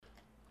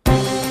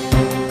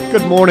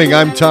Good morning.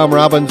 I'm Tom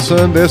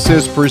Robinson. This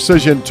is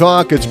Precision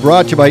Talk. It's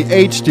brought to you by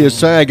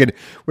HTS Ag, and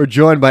we're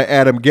joined by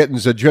Adam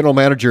Gittens, the general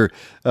manager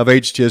of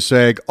HTS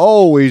Ag.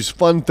 Always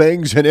fun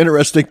things and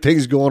interesting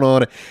things going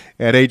on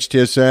at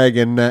HTS Ag.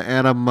 And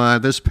Adam,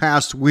 this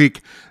past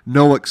week,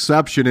 no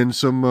exception, and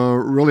some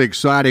really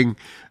exciting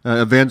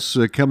events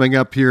coming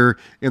up here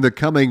in the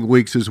coming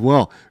weeks as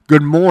well.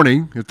 Good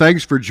morning, and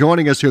thanks for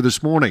joining us here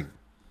this morning.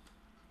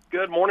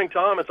 Good morning,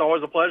 Tom. It's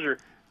always a pleasure.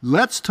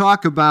 Let's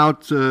talk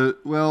about,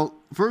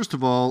 first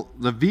of all,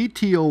 the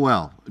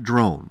VTOL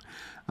drone.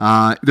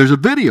 There's a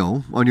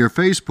video on your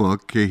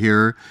Facebook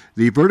here,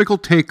 the vertical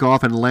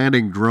takeoff and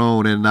landing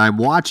drone, and I'm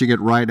watching it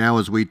right now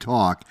as we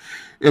talk.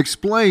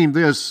 Explain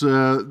this.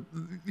 You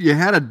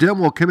had a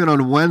demo come in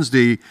on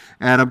Wednesday.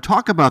 Adam,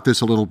 talk about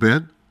this a little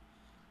bit.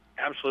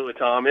 Absolutely,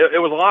 Tom.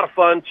 It was a lot of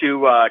fun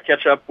to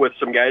catch up with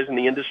some guys in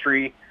the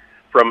industry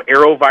from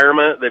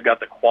AeroVironment. They've got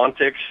the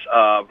Quantix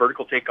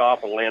vertical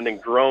takeoff and landing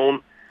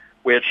drone,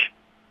 which,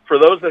 for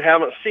those that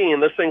haven't seen,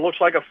 this thing looks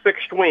like a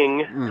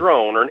fixed-wing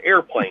drone or an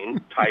airplane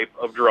type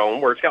of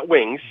drone where it's got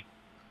wings.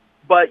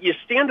 But you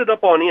stand it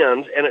up on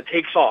end, and it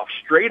takes off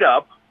straight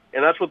up,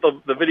 and that's what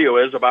the video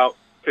is, about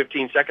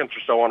 15 seconds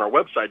or so on our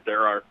website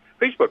there, our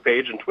Facebook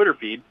page and Twitter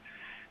feed.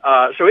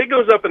 So it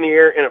goes up in the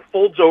air, and it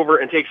folds over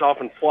and takes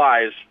off and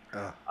flies,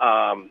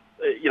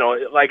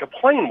 like a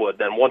plane would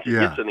then once it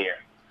gets in the air.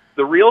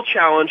 The real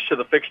challenge to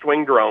the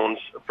fixed-wing drones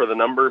for the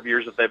number of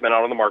years that they've been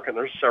out on the market, and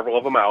there's several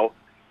of them out,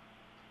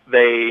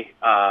 they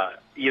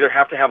either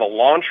have to have a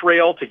launch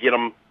rail to get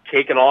them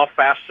taken off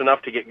fast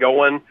enough to get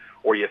going,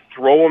 or you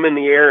throw them in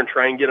the air and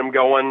try and get them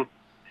going,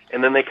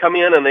 and then they come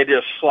in and they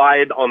just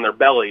slide on their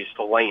bellies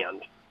to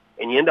land,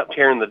 and you end up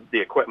tearing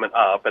the equipment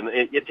up, and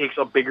it takes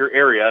a bigger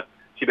area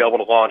to be able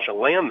to launch and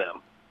land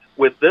them.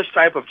 With this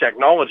type of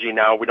technology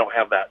now, we don't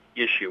have that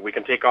issue. We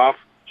can take off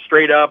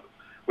straight up,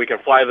 we can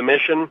fly the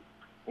mission,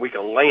 we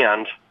can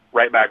land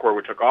right back where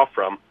we took off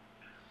from.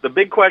 The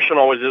big question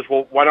always is,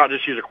 well, why not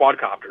just use a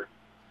quadcopter?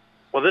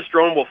 Well, this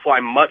drone will fly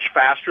much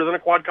faster than a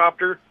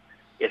quadcopter.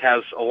 It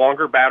has a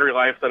longer battery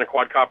life than a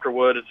quadcopter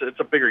would.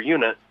 It's a bigger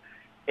unit.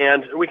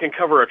 And we can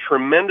cover a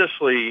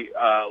tremendously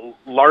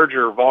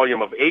larger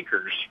volume of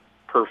acres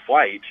per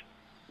flight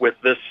with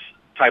this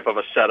type of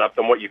a setup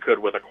than what you could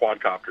with a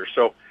quadcopter.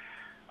 So,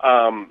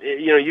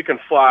 you can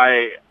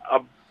fly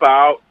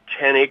about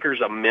 10 acres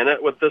a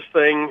minute with this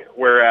thing,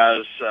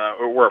 whereas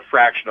we're a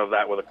fraction of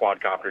that with a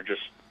quadcopter,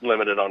 just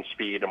limited on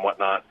speed and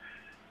whatnot.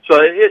 So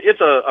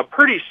it's a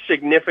pretty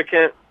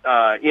significant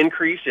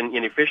increase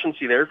in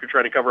efficiency there if you're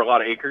trying to cover a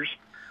lot of acres.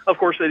 Of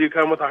course, they do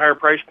come with a higher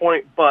price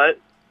point, but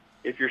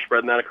if you're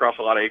spreading that across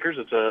a lot of acres,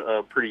 it's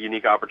a pretty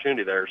unique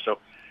opportunity there. So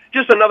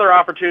just another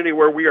opportunity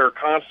where we are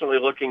constantly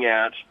looking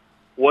at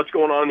what's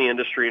going on in the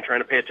industry and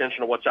trying to pay attention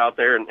to what's out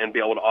there and be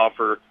able to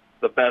offer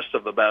the best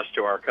of the best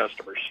to our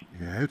customers.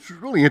 Yeah, it's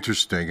really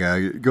interesting.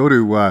 Go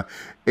to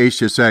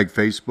HTS Ag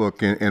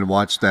Facebook and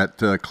watch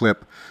that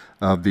clip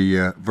of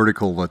the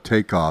vertical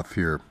takeoff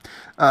here.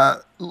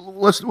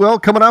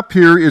 Coming up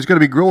here is going to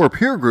be grower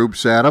peer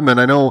groups, Adam, and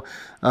I know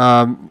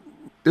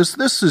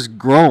this has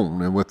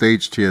grown with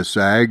HTS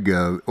Ag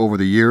over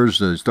the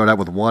years. Start out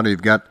with one,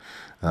 you've got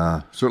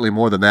certainly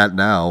more than that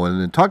now,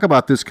 and then talk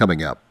about this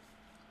coming up.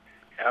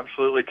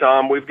 Absolutely,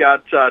 Tom. We've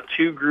got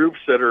two groups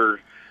that are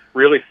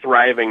really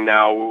thriving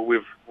now.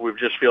 We've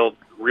just feel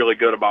really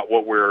good about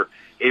what we're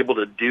able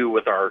to do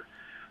with our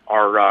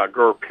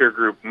grower peer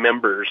group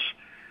members.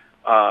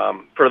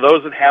 For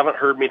those that haven't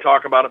heard me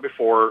talk about it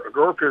before, a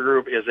grower peer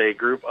group is a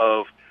group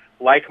of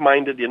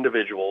like-minded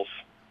individuals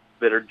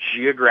that are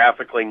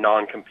geographically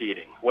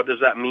non-competing. What does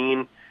that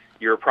mean?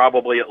 You're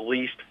probably at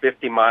least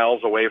 50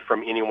 miles away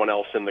from anyone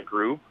else in the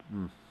group,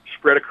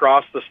 spread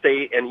across the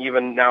state, and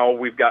even now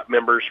we've got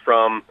members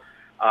from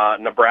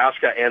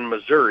Nebraska and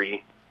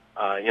Missouri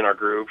in our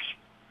groups,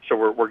 so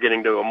we're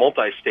getting to a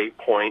multi-state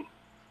point.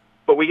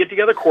 But we get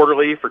together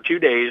quarterly for 2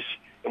 days,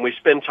 and we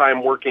spend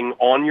time working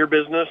on your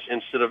business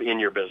instead of in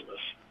your business.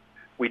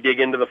 We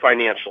dig into the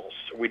financials.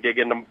 We dig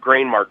into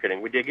grain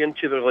marketing. We dig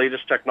into the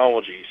latest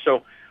technology.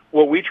 So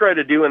what we try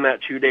to do in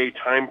that 2-day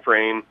time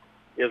frame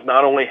is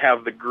not only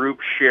have the group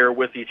share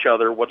with each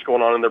other what's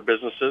going on in their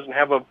businesses and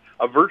have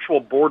a virtual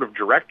board of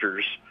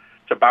directors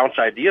to bounce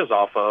ideas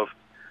off of,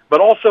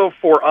 but also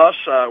for us,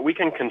 we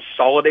can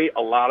consolidate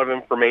a lot of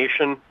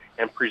information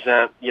and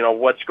present,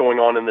 what's going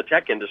on in the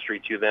tech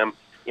industry to them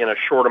in a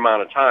short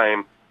amount of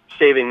time,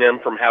 saving them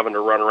from having to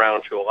run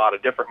around to a lot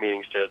of different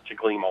meetings to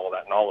glean all of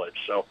that knowledge.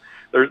 So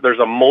there's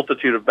a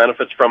multitude of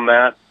benefits from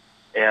that,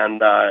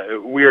 and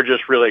we are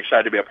just really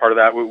excited to be a part of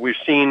that. We've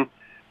seen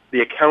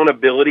the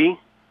accountability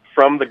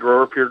from the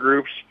grower peer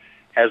groups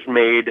has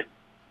made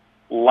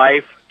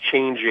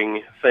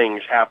life-changing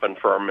things happen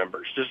for our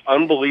members. Just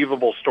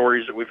unbelievable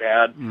stories that we've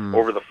had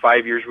over the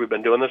 5 years we've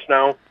been doing this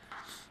now.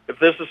 If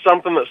this is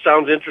something that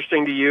sounds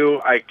interesting to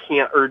you, I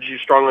can't urge you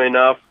strongly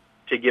enough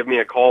to give me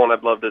a call, and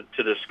I'd love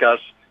to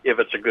discuss if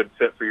it's a good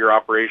fit for your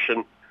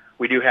operation.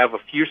 We do have a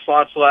few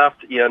slots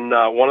left in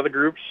one of the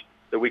groups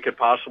that we could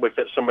possibly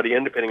fit somebody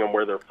in, depending on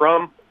where they're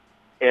from.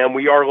 and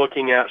we are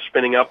looking at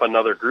spinning up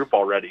another group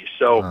already.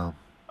 So wow.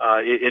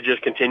 It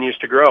just continues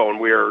to grow, and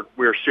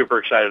we're super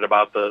excited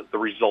about the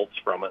results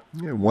from it.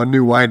 Yeah, one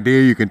new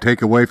idea you can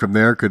take away from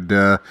there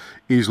could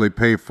easily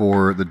pay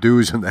for the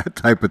dues and that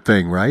type of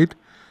thing, right?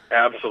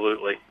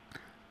 Absolutely.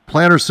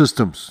 Planter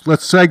systems.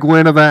 Let's segue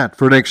into that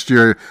for next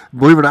year.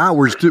 Believe it or not,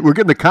 we're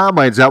getting the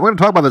combines out. We're going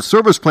to talk about the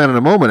service plan in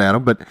a moment,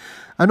 Adam, but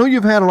I know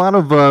you've had a lot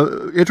of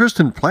interest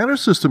in planter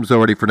systems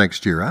already for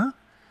next year, huh?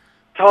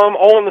 Tom,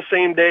 all on the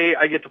same day,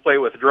 I get to play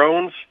with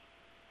drones,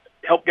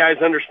 help guys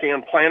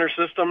understand planter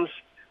systems,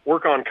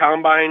 work on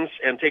combines,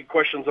 and take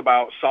questions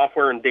about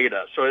software and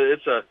data. So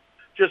it's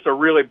just a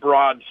really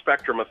broad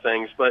spectrum of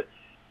things. But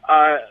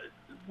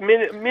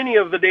many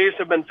of the days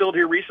have been filled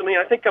here recently.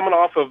 I think coming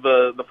off of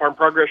the Farm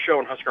Progress Show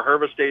and Husker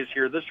Harvest Days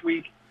here this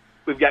week,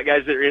 we've got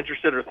guys that are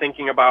interested or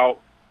thinking about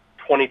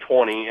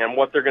 2020 and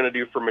what they're going to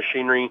do for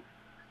machinery.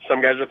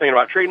 Some guys are thinking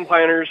about trading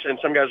planters, and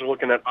some guys are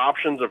looking at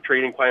options of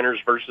trading planters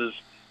versus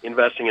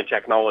investing in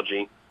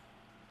technology.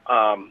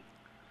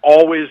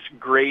 Always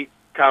great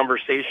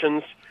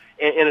conversations.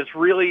 And it's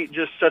really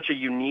just such a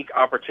unique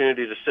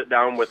opportunity to sit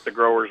down with the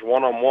growers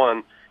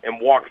one-on-one and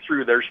walk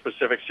through their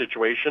specific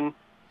situation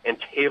and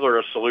tailor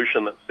a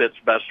solution that fits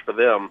best for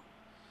them.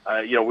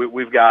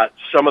 We've got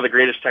some of the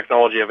greatest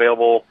technology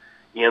available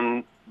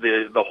in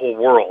the whole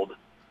world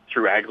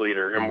through Ag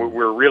Leader, and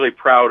we're really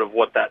proud of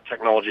what that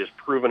technology has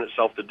proven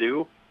itself to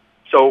do.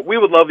 So we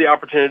would love the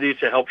opportunity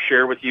to help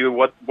share with you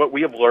what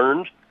we have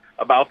learned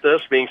about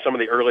this, being some of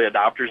the early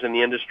adopters in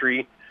the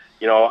industry.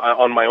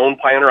 On my own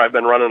planter, I've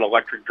been running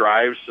electric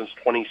drives since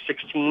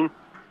 2016.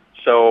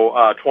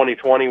 So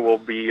 2020 will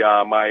be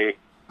my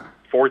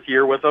fifth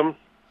year with them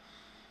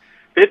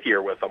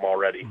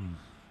already.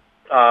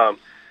 So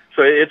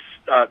it's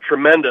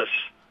tremendous,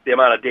 the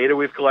amount of data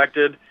we've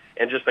collected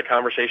and just the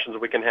conversations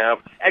we can have.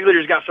 Ag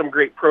Leader's got some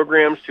great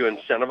programs to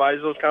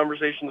incentivize those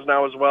conversations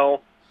now as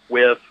well,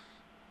 with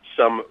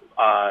some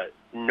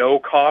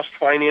no-cost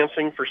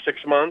financing for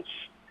 6 months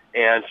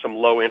and some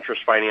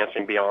low-interest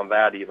financing beyond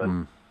that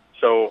even.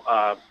 So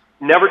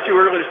never too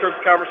early to start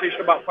the conversation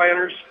about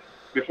planters.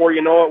 Before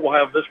you know it, we'll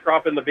have this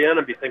crop in the bin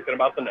and be thinking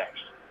about the next.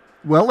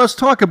 Well, let's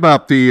talk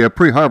about the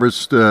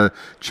pre-harvest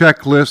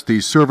checklist, the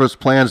service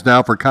plans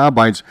now for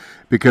combines,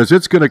 because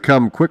it's going to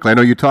come quickly. I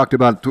know you talked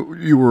about,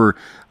 you were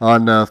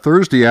on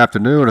Thursday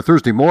afternoon, or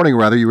Thursday morning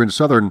rather, you were in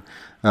southern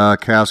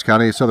Cass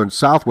County,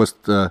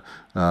 southwest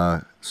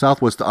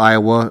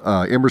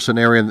Iowa, Emerson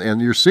area,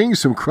 and you're seeing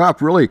some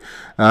crop really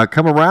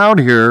come around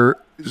here.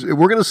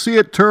 We're going to see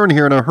it turn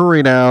here in a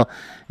hurry now,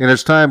 and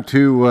it's time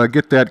to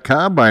get that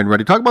combine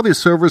ready. Talk about these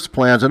service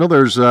plans. I know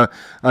there's a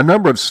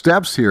number of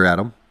steps here,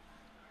 Adam.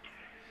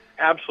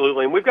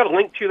 Absolutely, and we've got a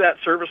link to that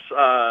service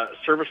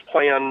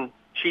plan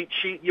cheat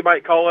sheet, you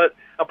might call it,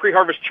 a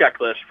pre-harvest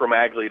checklist from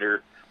Ag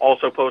Leader,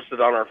 also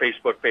posted on our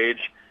Facebook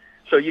page.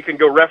 So you can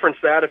go reference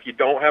that if you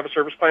don't have a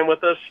service plan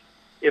with us.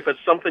 If it's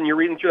something you're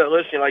reading through that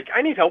list and you're like,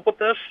 I need help with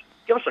this,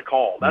 give us a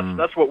call.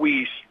 That's what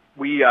we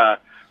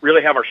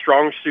really have our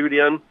strong suit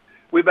in.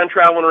 We've been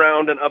traveling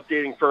around and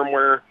updating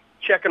firmware,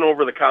 checking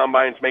over the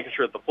combines, making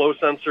sure that the flow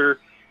sensor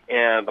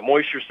and the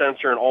moisture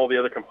sensor and all the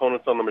other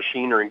components on the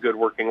machine are in good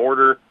working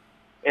order.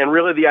 And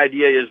really the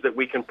idea is that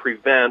we can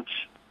prevent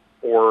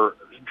or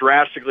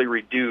drastically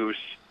reduce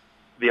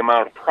the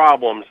amount of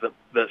problems that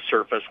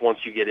surface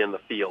once you get in the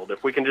field.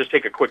 If we can just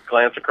take a quick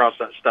glance across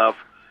that stuff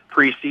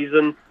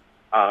pre-season,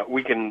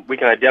 we can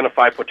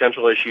identify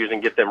potential issues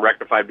and get them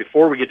rectified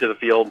before we get to the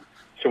field.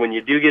 So when you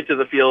do get to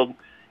the field,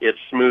 it's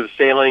smooth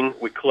sailing,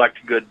 we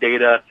collect good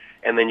data,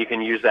 and then you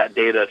can use that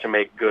data to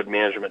make good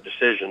management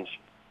decisions.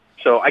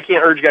 So I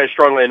can't urge guys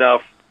strongly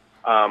enough,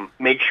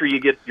 make sure you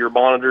get your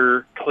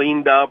monitor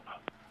cleaned up,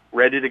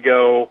 ready to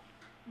go,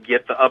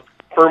 get the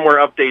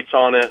firmware updates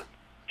on it,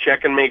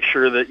 check and make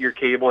sure that your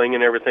cabling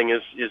and everything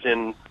is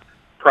in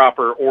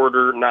proper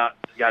order, not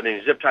got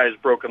any zip ties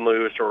broken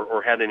loose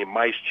or had any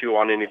mice chew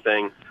on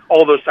anything.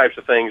 All those types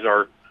of things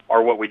are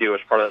what we do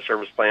as part of that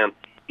service plan,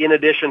 in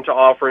addition to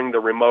offering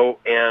the remote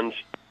and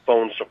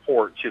phone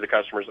support to the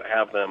customers that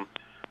have them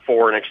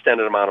for an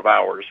extended amount of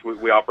hours.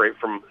 We operate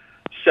from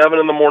 7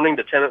 in the morning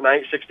to 10 at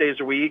night, 6 days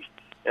a week,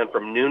 and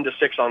from noon to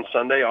 6 on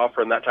Sunday,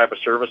 offering that type of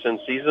service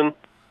in season.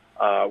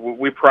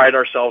 We pride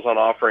ourselves on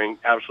offering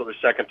absolutely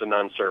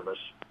second-to-none service.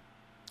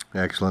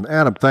 Excellent.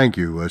 Adam, thank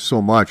you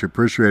so much.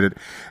 Appreciate it.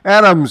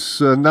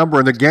 Adam's number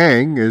in the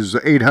gang is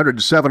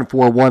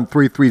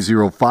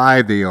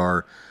 800-741-3305. They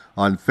are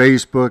on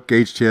Facebook,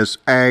 HTS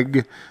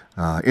Ag,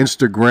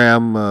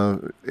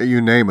 Instagram,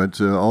 you name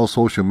it, all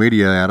social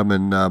media, Adam.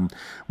 And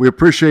we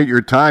appreciate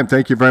your time.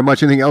 Thank you very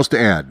much. Anything else to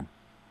add?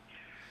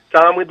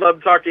 Tom, we'd love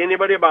to talk to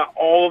anybody about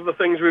all of the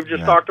things we've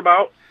just talked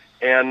about.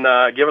 And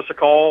give us a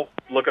call.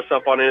 Look us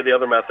up on any of the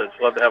other methods.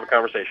 Love to have a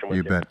conversation with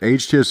you. You bet.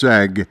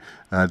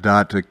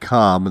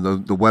 HTSAG.com,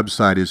 the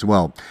website as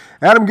well.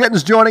 Adam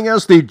Gittins joining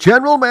us, the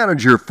general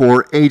manager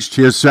for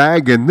HTS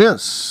Ag, and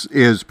this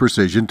is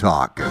Precision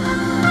Talk.